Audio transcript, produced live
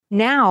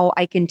Now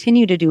I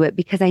continue to do it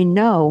because I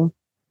know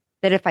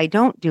that if I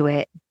don't do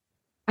it,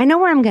 I know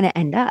where I'm going to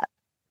end up.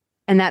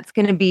 And that's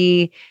going to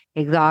be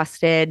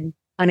exhausted,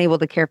 unable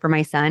to care for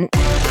my son.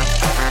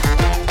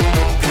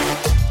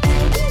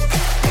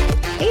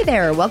 Hey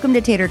there, welcome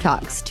to Tater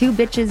Talks, two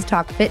bitches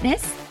talk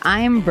fitness.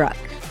 I'm Brooke.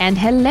 And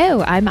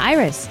hello, I'm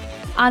Iris.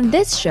 On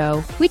this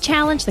show, we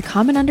challenge the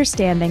common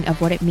understanding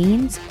of what it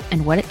means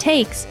and what it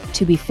takes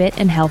to be fit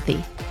and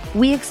healthy.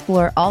 We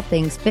explore all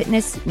things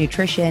fitness,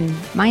 nutrition,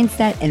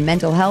 mindset, and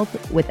mental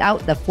health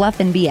without the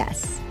fluff and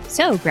BS.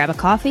 So grab a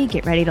coffee,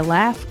 get ready to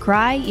laugh,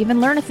 cry,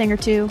 even learn a thing or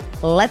two.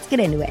 Let's get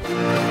into it.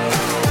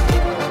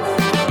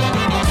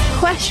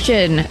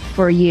 Question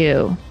for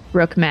you,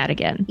 Brooke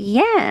Madigan.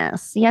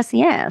 Yes.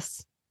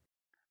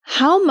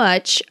 How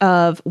much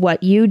of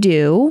what you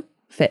do,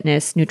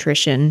 fitness,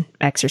 nutrition,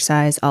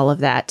 exercise, all of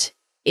that,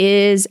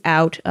 is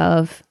out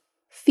of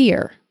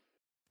fear?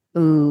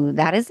 Ooh,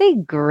 that is a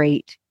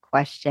great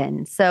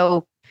question.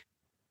 So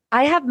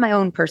I have my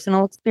own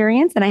personal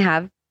experience and I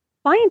have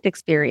client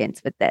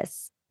experience with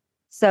this.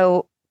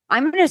 So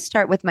I'm going to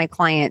start with my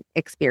client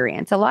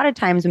experience. A lot of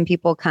times when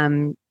people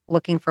come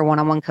looking for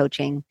one-on-one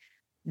coaching,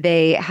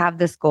 they have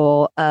this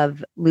goal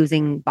of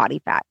losing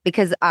body fat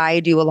because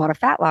I do a lot of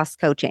fat loss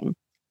coaching.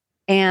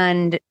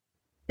 And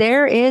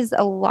there is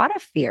a lot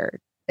of fear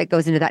that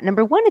goes into that.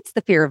 Number one, it's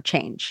the fear of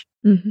change.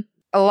 Mm-hmm.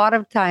 A lot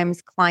of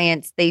times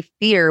clients, they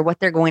fear what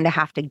they're going to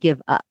have to give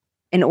up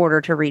in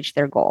order to reach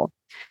their goal.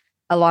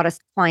 A lot of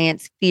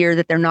clients fear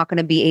that they're not going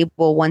to be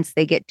able, once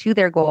they get to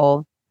their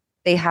goal,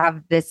 they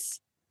have this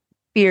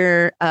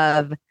fear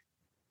of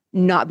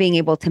not being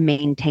able to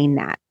maintain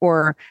that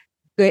or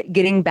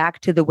getting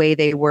back to the way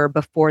they were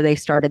before they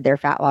started their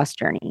fat loss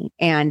journey.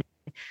 And,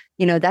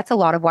 you know, that's a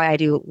lot of why I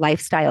do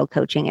lifestyle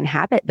coaching and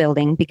habit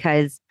building,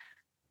 because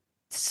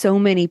so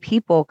many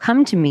people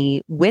come to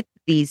me with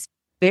these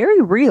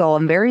very real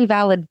and very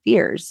valid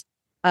fears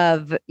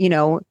of, you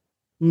know,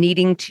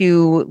 needing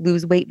to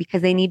lose weight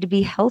because they need to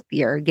be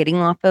healthier, getting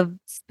off of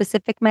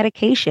specific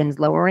medications,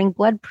 lowering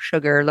blood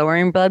sugar,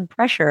 lowering blood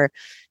pressure,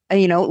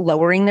 you know,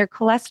 lowering their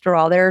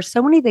cholesterol. There are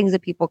so many things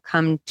that people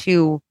come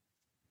to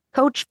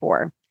coach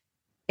for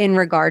in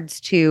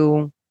regards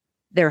to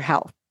their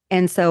health.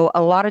 And so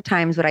a lot of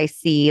times what I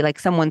see, like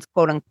someone's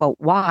quote unquote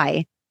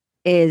why,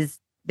 is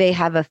they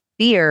have a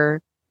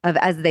fear of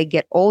as they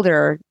get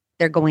older,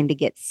 they're going to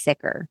get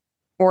sicker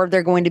or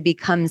they're going to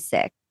become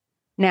sick.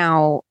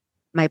 Now,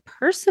 my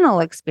personal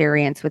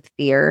experience with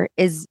fear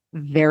is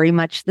very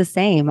much the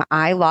same.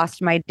 I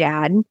lost my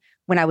dad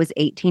when I was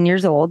 18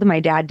 years old. My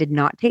dad did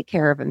not take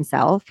care of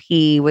himself.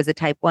 He was a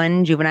type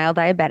 1 juvenile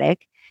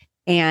diabetic,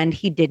 and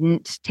he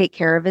didn't take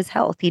care of his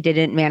health. He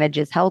didn't manage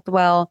his health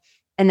well.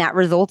 And that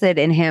resulted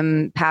in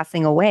him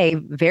passing away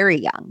very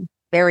young,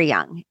 very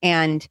young.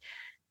 And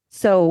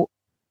so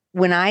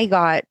when I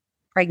got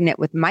pregnant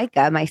with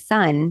Micah, my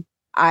son,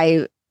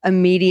 I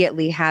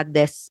immediately had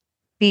this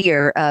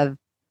fear of,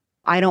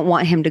 I don't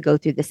want him to go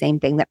through the same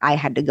thing that I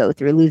had to go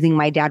through, losing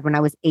my dad when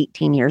I was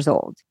 18 years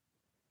old.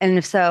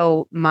 And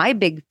so my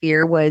big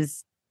fear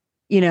was,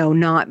 you know,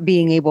 not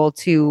being able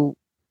to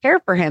care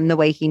for him the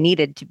way he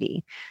needed to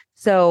be.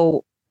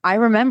 So I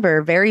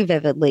remember very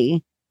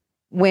vividly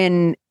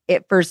when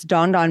it first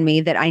dawned on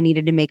me that I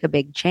needed to make a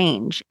big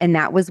change. And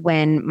that was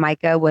when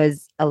Micah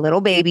was a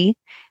little baby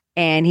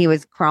and he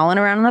was crawling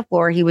around on the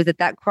floor. He was at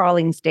that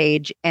crawling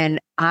stage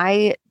and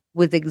I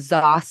was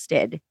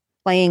exhausted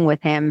playing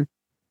with him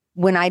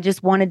when I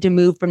just wanted to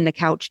move from the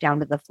couch down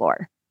to the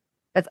floor.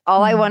 That's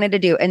all I wanted to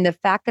do. And the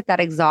fact that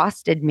that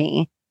exhausted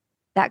me,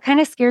 that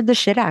kind of scared the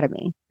shit out of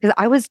me because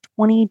I was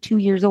 22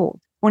 years old,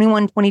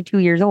 21, 22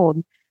 years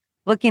old,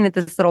 looking at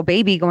this little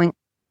baby going,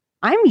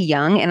 I'm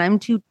young and I'm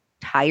too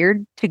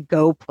tired to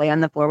go play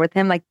on the floor with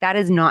him. Like that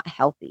is not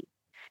healthy.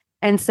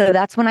 And so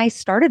that's when I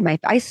started my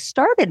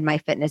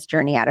fitness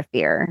journey out of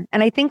fear.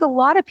 And I think a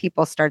lot of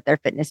people start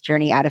their fitness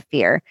journey out of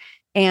fear.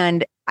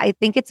 And I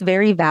think it's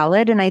very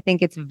valid and I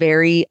think it's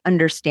very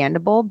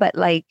understandable, but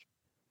like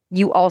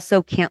you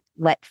also can't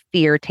let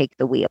fear take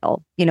the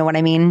wheel. You know what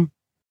I mean?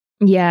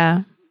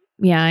 Yeah.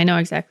 Yeah, I know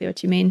exactly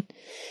what you mean.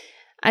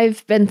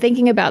 I've been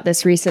thinking about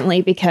this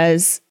recently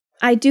because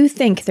I do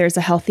think there's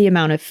a healthy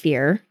amount of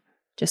fear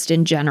just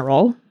in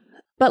general.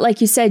 But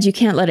like you said, you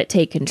can't let it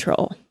take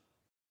control.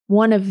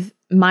 One of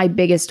my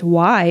biggest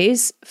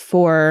whys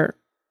for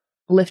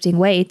lifting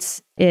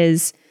weights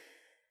is,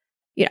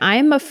 you know,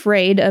 I'm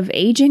afraid of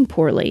aging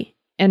poorly.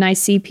 And I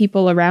see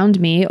people around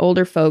me,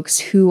 older folks,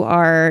 who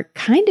are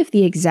kind of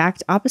the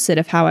exact opposite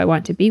of how I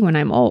want to be when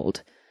I'm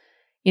old.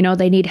 You know,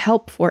 they need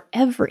help for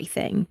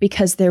everything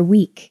because they're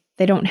weak.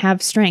 They don't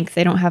have strength.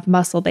 They don't have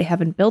muscle. They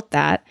haven't built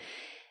that.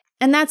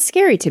 And that's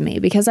scary to me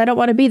because I don't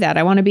want to be that.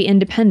 I want to be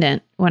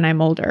independent when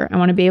I'm older. I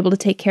want to be able to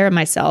take care of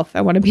myself.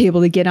 I want to be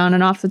able to get on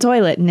and off the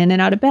toilet and in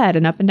and out of bed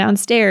and up and down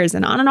stairs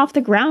and on and off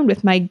the ground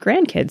with my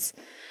grandkids.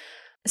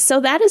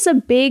 So that is a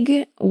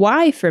big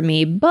why for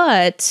me.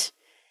 But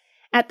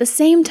at the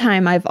same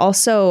time, I've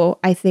also,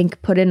 I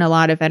think, put in a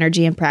lot of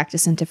energy and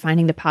practice into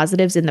finding the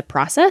positives in the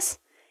process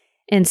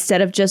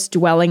instead of just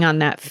dwelling on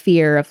that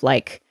fear of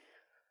like,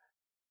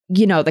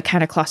 the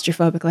kind of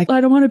claustrophobic, like,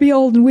 I don't want to be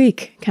old and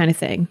weak kind of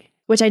thing,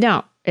 which I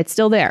don't. It's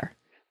still there,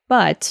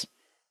 but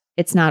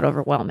it's not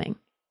overwhelming.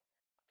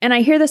 And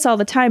I hear this all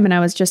the time. And I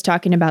was just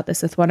talking about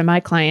this with one of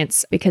my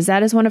clients, because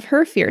that is one of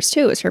her fears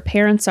too, is her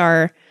parents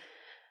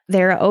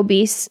they're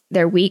obese,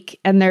 they're weak,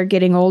 and they're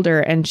getting older.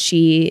 And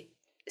she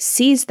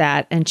sees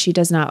that and she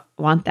does not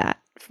want that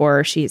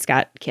for, she's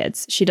got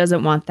kids. She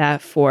doesn't want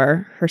that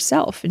for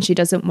herself. And she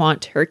doesn't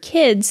want her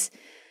kids.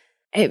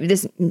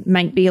 This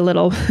might be a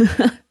little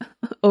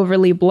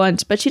overly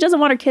blunt, but she doesn't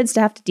want her kids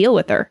to have to deal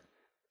with her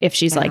if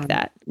she's like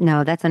that.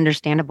 No, that's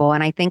understandable.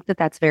 And I think that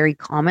that's very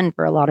common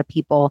for a lot of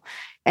people.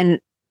 And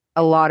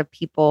a lot of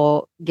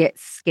people get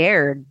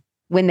scared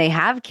when they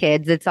have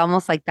kids. It's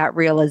almost like that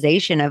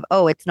realization of,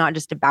 oh, it's not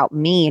just about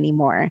me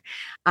anymore.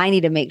 I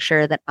need to make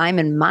sure that I'm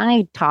in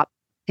my top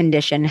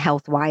condition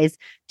health-wise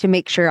to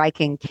make sure I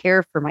can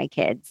care for my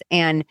kids.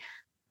 And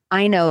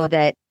I know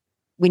that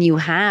when you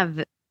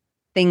have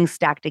things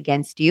stacked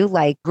against you,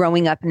 like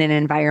growing up in an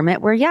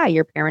environment where, yeah,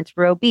 your parents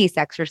were obese,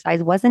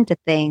 exercise wasn't a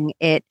thing,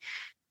 it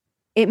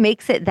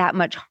makes it that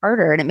much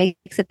harder, and it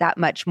makes it that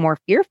much more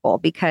fearful,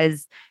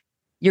 because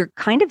you're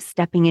kind of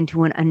stepping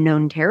into an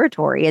unknown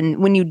territory.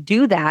 And when you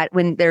do that,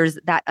 when there's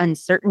that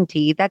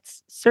uncertainty,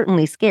 that's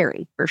certainly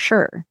scary for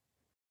sure.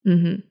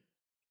 Mm-hmm.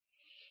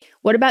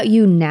 What about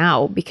you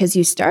now? Because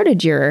you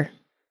started your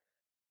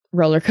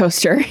roller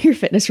coaster, your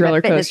fitness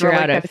roller coaster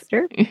out of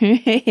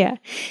yeah.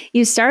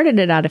 You started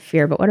it out of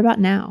fear, but what about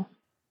now?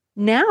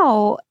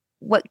 Now,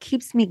 what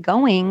keeps me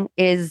going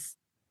is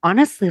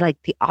honestly like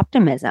the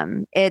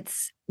optimism.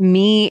 It's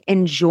me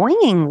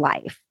enjoying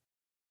life.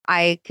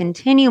 I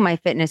continue my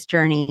fitness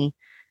journey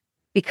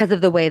because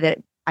of the way that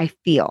I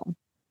feel.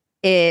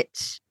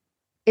 It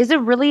is a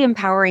really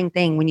empowering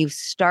thing when you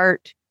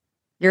start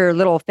your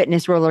little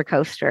fitness roller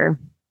coaster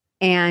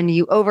and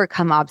you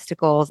overcome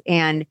obstacles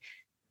and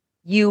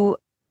you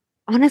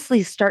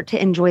honestly start to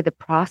enjoy the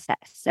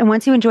process. And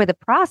once you enjoy the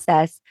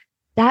process,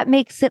 that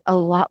makes it a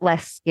lot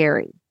less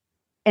scary.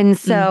 And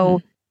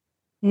so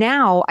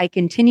now I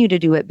continue to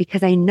do it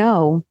because I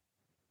know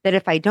that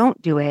if I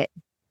don't do it,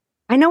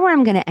 I know where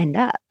I'm going to end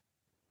up.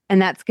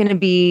 And that's going to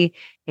be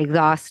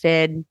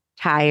exhausted,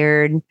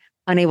 tired,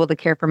 unable to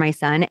care for my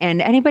son.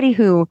 And anybody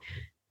who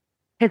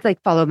has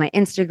like followed my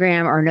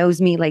Instagram or knows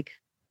me, like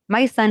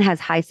my son has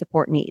high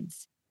support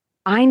needs.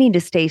 I need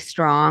to stay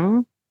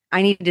strong.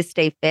 I need to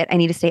stay fit. I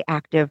need to stay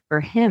active for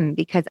him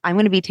because I'm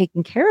going to be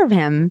taking care of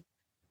him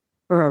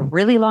for a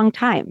really long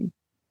time.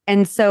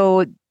 And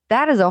so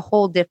that is a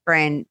whole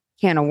different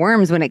can of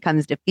worms when it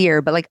comes to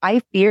fear. But like,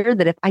 I fear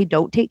that if I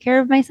don't take care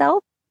of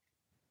myself,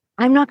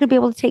 I'm not going to be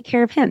able to take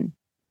care of him.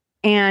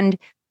 And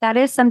that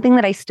is something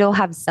that I still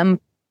have some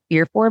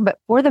fear for. But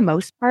for the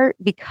most part,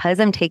 because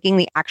I'm taking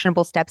the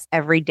actionable steps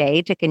every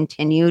day to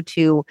continue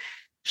to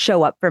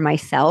show up for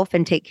myself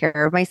and take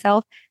care of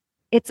myself,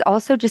 it's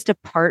also just a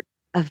part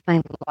of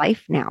my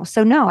life now.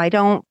 So no, I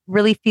don't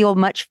really feel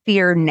much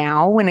fear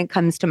now when it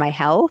comes to my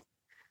health,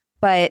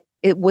 but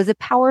it was a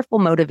powerful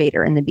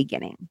motivator in the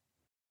beginning.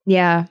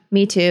 Yeah,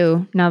 me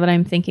too. Now that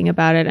I'm thinking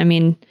about it, I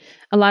mean,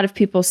 a lot of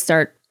people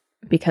start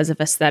because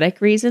of aesthetic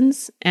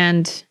reasons.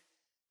 And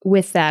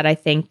with that, I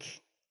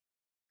think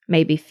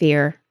maybe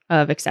fear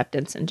of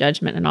acceptance and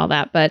judgment and all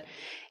that. But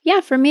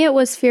yeah, for me, it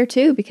was fear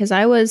too, because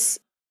I was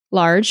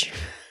large.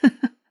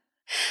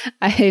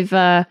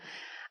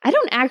 I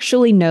don't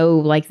actually know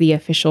like the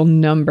official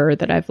number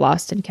that I've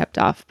lost and kept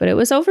off, but it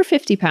was over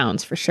 50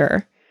 pounds for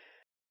sure.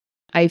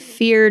 I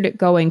feared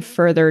going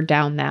further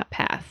down that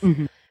path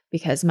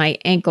because my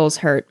ankles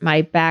hurt,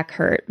 my back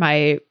hurt,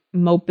 my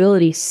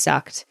mobility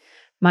sucked,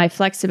 my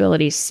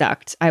flexibility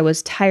sucked. I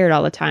was tired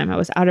all the time. I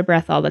was out of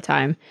breath all the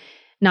time.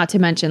 Not to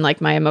mention like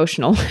my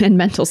emotional and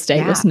mental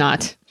state was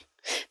not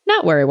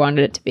where I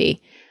wanted it to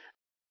be.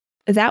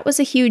 That was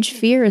a huge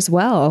fear as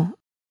well.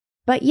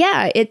 But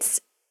yeah,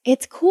 it's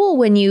cool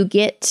when you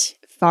get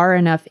far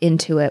enough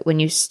into it, when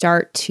you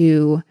start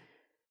to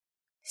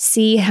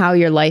see how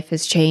your life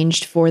has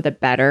changed for the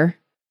better.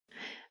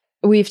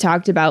 We've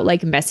talked about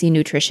like messy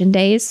nutrition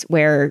days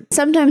where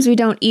sometimes we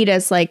don't eat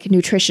as like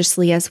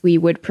nutritiously as we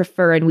would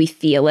prefer and we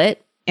feel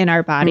it in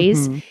our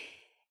bodies.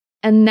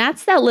 And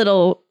that's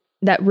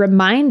that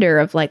reminder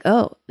of like,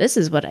 oh, this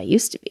is what I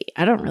used to be.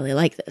 I don't really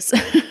like this.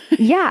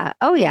 Yeah.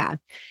 Oh yeah.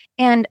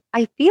 And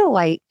I feel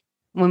like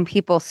when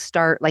people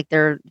start like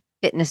their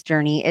fitness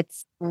journey,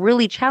 it's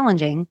really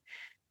challenging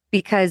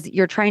because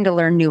you're trying to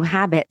learn new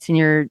habits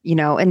and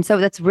and so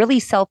that's really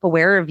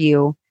self-aware of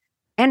you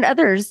and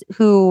others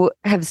who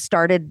have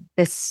started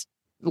this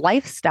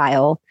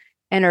lifestyle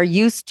and are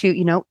used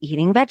to,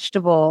 eating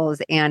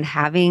vegetables and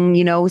having,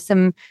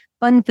 some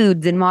fun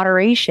foods in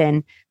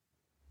moderation.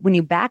 When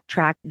you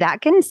backtrack,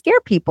 that can scare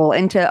people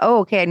into, oh,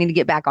 okay, I need to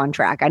get back on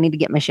track. I need to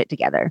get my shit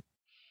together.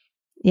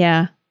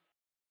 Yeah.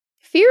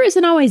 Fear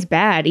isn't always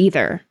bad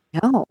either.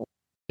 No.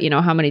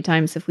 How many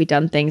times have we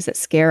done things that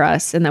scare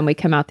us and then we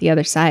come out the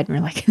other side and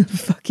we're like,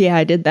 fuck yeah,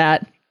 I did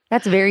that.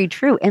 That's very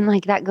true. And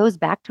like that goes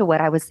back to what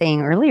I was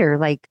saying earlier.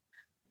 Like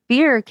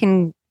fear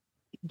can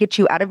get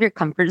you out of your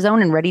comfort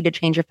zone and ready to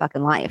change your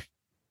fucking life.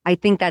 I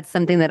think that's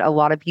something that a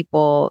lot of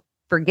people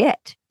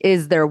forget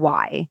is their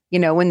why.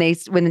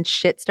 When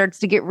shit starts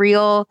to get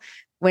real,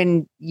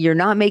 when you're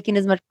not making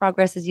as much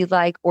progress as you'd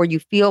like, or you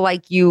feel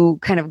like you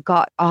kind of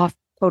got off,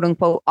 quote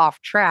unquote,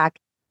 off track,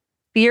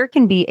 fear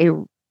can be a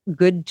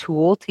good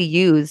tool to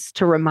use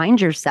to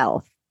remind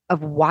yourself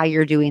of why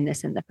you're doing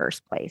this in the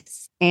first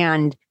place.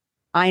 And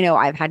I know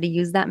I've had to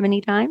use that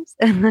many times.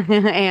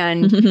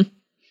 And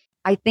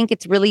I think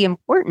it's really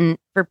important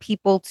for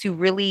people to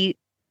really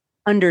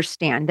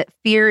understand that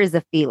fear is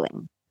a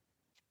feeling.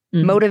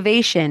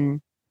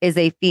 Motivation is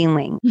a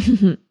feeling.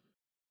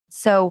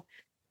 So,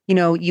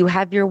 you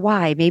have your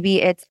why.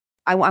 Maybe it's,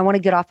 I want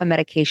to get off a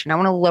medication. I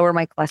want to lower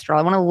my cholesterol.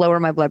 I want to lower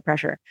my blood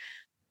pressure.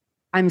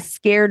 I'm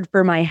scared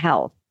for my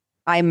health.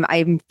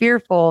 I'm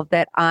fearful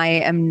that I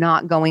am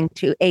not going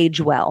to age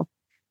well.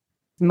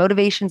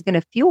 Motivation is going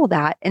to fuel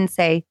that and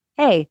say,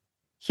 hey,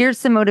 here's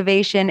some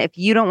motivation. If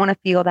you don't want to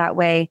feel that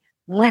way,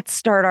 let's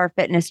start our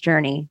fitness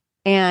journey.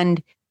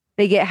 And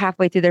they get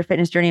halfway through their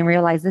fitness journey and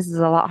realize this is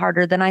a lot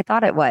harder than I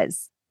thought it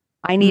was.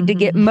 I need to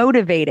get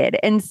motivated.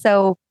 And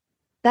so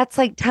that's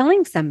like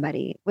telling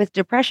somebody with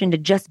depression to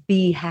just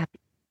be happy.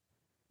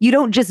 You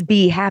don't just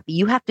be happy.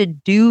 You have to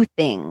do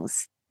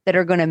things that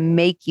are going to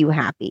make you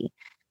happy.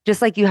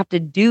 Just like you have to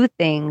do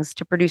things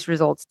to produce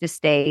results to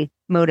stay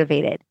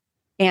motivated.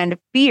 And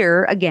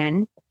fear,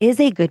 again, is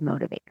a good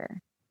motivator,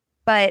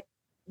 but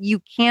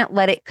you can't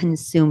let it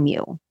consume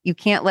you. You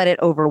can't let it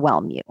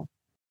overwhelm you.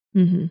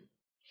 Mm-hmm.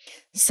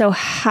 So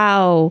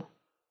how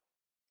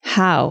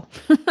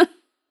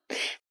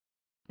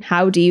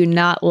do you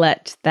not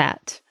let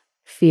that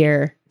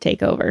fear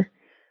take over?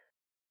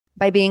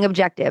 By being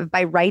objective,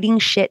 by writing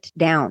shit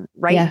down.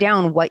 Write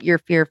down what you're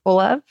fearful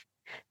of,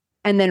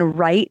 and then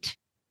write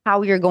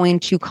how you're going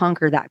to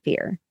conquer that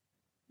fear.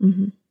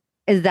 Mm-hmm.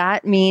 Does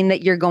that mean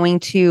that you're going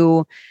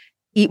to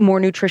eat more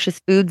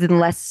nutritious foods and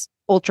less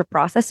ultra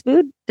processed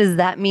food? Does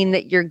that mean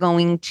that you're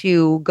going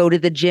to go to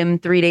the gym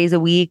 3 days a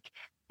week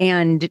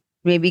and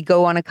maybe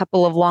go on a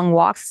couple of long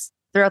walks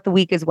throughout the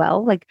week as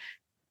well? Like,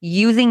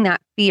 using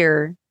that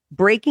fear,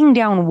 breaking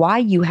down why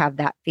you have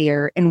that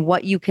fear and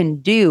what you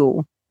can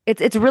do.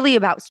 It's really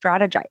about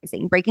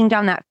strategizing, breaking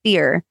down that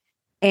fear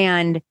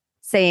and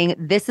saying,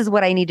 this is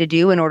what I need to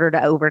do in order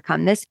to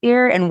overcome this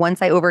fear. And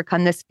once I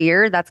overcome this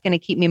fear, that's going to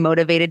keep me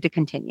motivated to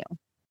continue.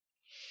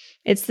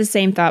 It's the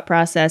same thought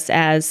process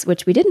as,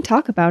 which we didn't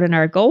talk about in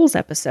our goals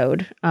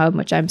episode,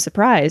 which I'm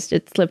surprised.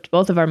 It slipped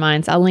both of our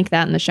minds. I'll link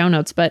that in the show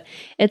notes, but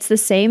it's the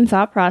same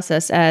thought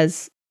process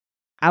as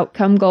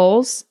outcome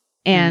goals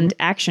and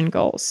action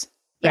goals,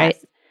 right?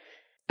 Yes.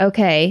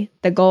 Okay,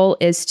 the goal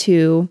is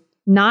to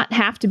not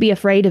have to be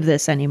afraid of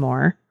this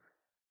anymore.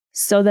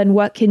 So then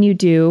what can you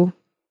do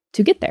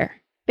to get there?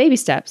 Baby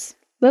steps,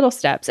 little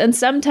steps. And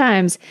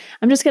sometimes,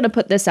 I'm just going to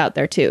put this out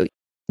there too.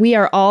 We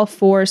are all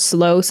for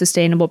slow,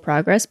 sustainable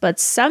progress, but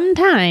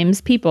sometimes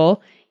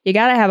people, you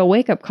got to have a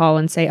wake-up call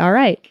and say, all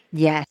right,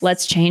 yes,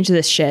 let's change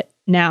this shit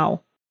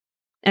now.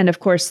 And of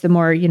course, the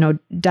more,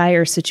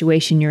 dire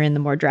situation you're in, the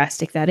more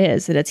drastic that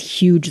is. And it's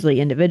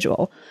hugely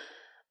individual.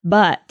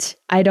 But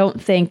I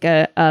don't think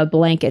a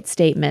blanket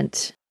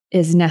statement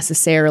is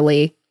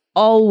necessarily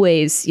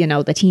always,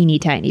 the teeny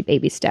tiny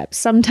baby steps.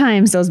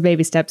 Sometimes those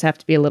baby steps have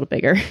to be a little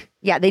bigger.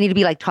 Yeah, they need to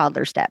be like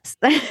toddler steps.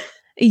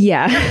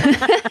 Yeah.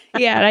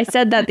 Yeah. And I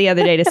said that the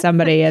other day to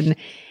somebody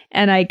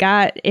and I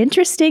got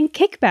interesting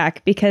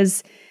kickback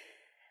because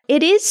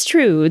it is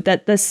true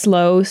that the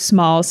slow,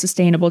 small,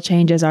 sustainable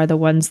changes are the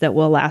ones that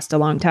will last a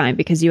long time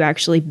because you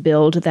actually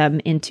build them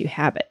into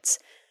habits.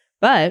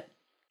 But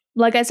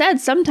like I said,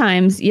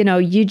 sometimes, you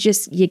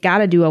got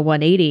to do a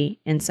 180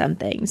 in some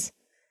things.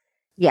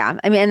 Yeah.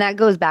 I mean, and that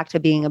goes back to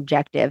being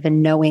objective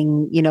and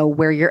knowing,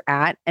 where you're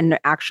at and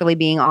actually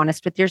being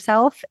honest with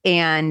yourself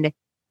and,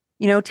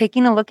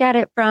 taking a look at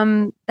it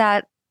from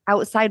that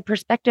outside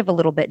perspective a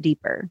little bit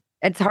deeper.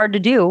 It's hard to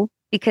do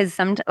because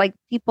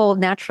people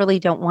naturally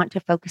don't want to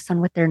focus on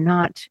what they're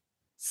not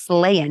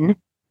slaying,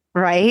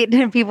 right?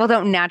 People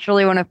don't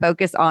naturally want to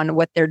focus on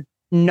what they're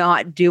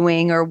not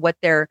doing or what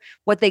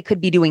they could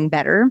be doing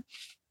better.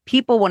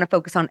 People want to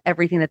focus on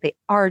everything that they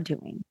are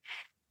doing.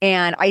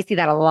 And I see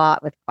that a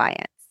lot with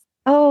clients.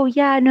 Oh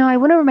yeah, no, I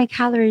went over my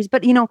calories,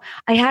 but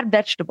I had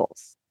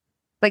vegetables.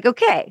 Like,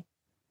 okay,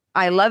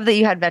 I love that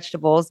you had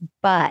vegetables,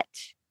 but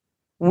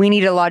we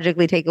need to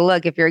logically take a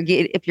look if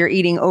you're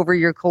eating over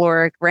your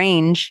caloric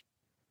range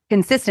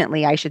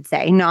consistently, I should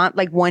say, not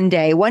like one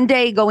day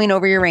going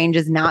over your range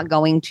is not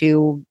going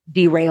to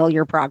derail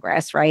your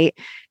progress, right?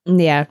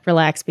 Yeah.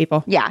 Relax,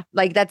 people. Yeah.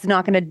 Like that's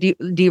not going to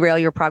derail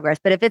your progress.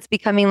 But if it's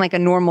becoming like a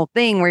normal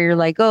thing where you're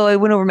like, oh, I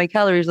went over my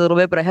calories a little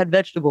bit, but I had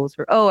vegetables,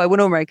 or, oh, I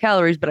went over my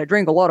calories, but I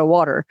drank a lot of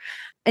water.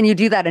 And you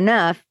do that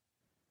enough,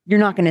 you're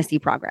not going to see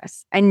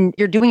progress. And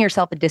you're doing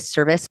yourself a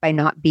disservice by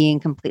not being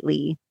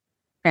completely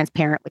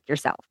transparent with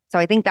yourself. So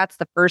I think that's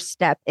the first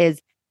step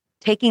is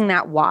taking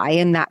that why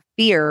and that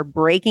fear,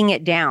 breaking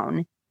it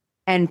down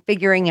and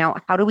figuring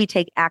out how do we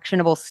take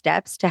actionable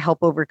steps to help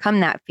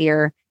overcome that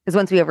fear? Because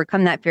once we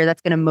overcome that fear,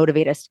 that's going to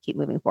motivate us to keep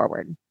moving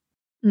forward.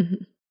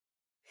 Mm-hmm.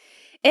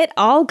 It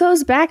all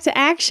goes back to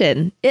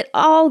action. It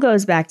all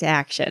goes back to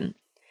action.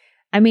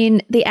 I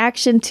mean, the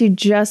action to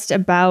just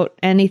about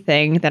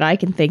anything that I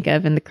can think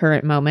of in the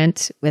current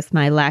moment with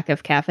my lack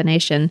of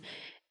caffeination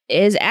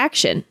is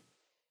action.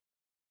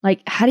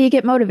 Like, how do you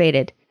get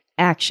motivated?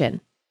 Action.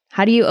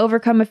 How do you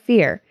overcome a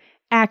fear?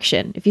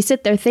 Action. If you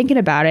sit there thinking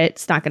about it,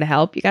 it's not going to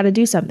help. You got to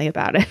do something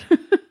about it.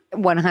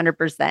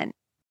 100%.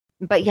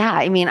 But yeah,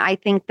 I mean, I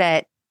think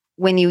that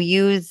when you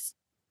use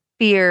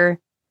fear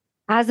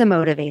as a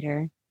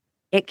motivator,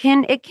 it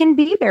can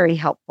be very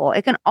helpful.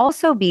 It can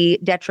also be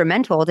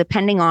detrimental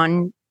depending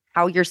on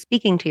how you're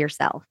speaking to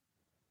yourself.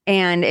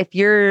 And if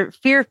you're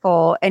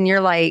fearful and you're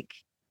like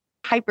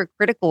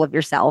hypercritical of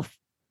yourself,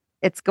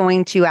 it's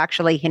going to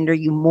actually hinder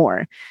you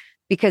more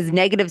because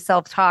negative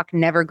self-talk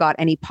never got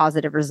any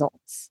positive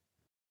results.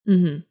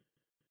 Mm-hmm.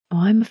 Oh,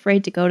 I'm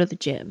afraid to go to the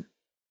gym.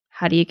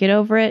 How do you get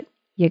over it?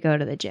 You go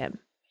to the gym.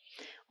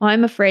 Well,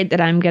 I'm afraid that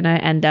I'm going to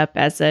end up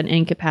as an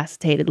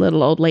incapacitated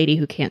little old lady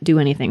who can't do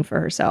anything for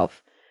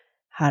herself.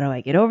 How do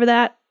I get over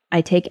that?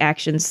 I take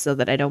actions so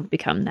that I don't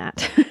become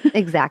that.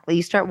 Exactly.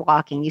 You start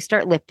walking, you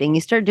start lifting,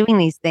 you start doing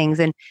these things,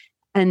 and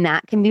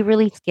that can be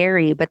really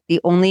scary, but the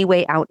only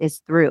way out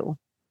is through.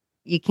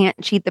 You can't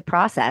cheat the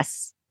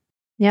process.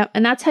 Yeah,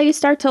 and that's how you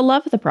start to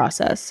love the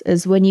process,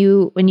 is when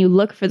you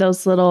look for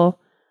those little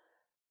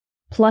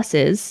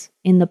pluses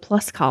in the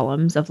plus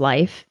columns of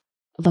life.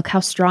 Look how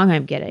strong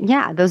I'm getting.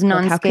 Yeah, those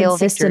non-scale Look how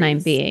consistent victories.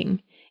 I'm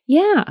being.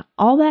 Yeah,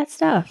 all that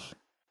stuff.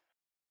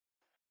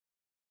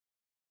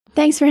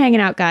 Thanks for hanging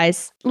out,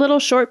 guys. Little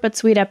short but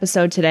sweet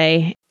episode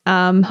today.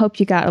 Hope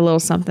you got a little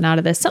something out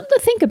of this. Something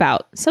to think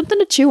about. Something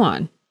to chew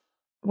on.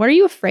 What are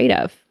you afraid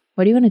of?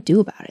 What are you going to do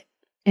about it?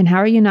 And how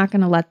are you not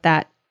going to let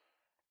that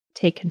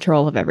take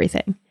control of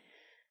everything?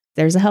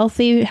 There's a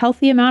healthy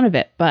amount of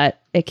it,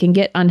 but it can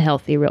get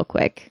unhealthy real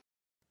quick.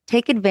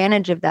 Take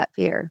advantage of that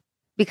fear.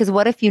 Because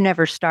what if you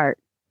never start?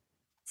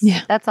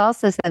 Yeah. That's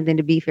also something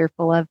to be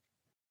fearful of.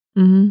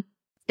 Mm-hmm.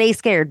 Stay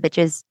scared,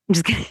 bitches. I'm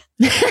just kidding.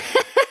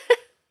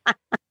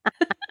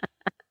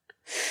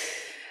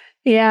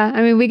 Yeah,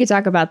 I mean, we could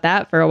talk about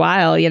that for a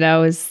while,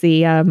 is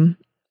the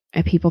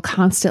people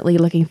constantly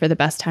looking for the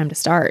best time to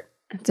start.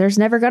 There's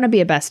never going to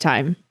be a best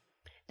time.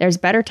 There's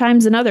better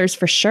times than others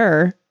for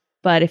sure.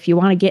 But if you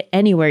want to get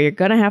anywhere, you're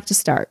going to have to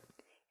start.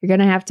 You're going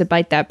to have to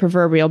bite that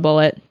proverbial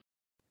bullet.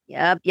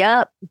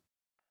 Yep.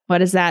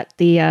 What is that?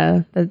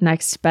 The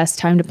next best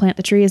time to plant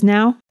the tree is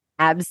now?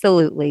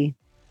 Absolutely.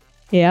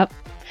 Yep.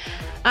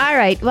 All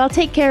right. Well,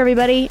 take care,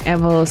 everybody.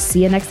 And we'll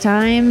see you next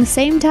time,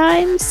 same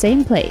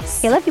place.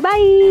 Okay, love you.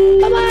 Bye.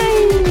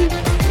 Bye-bye.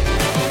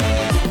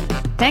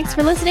 Thanks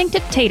for listening to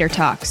Tater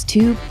Talks,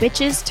 two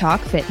bitches talk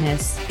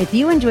fitness. If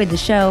you enjoyed the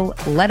show,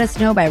 let us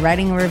know by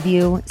writing a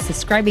review,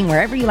 subscribing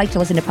wherever you like to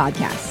listen to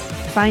podcasts.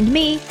 Find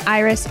me,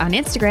 Iris, on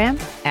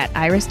Instagram at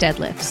Iris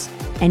Deadlifts.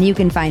 And you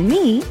can find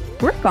me,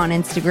 Brooke, on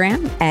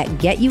Instagram at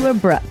Get You a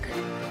Brooke.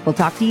 We'll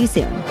talk to you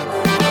soon.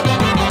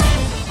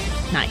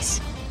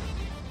 Nice.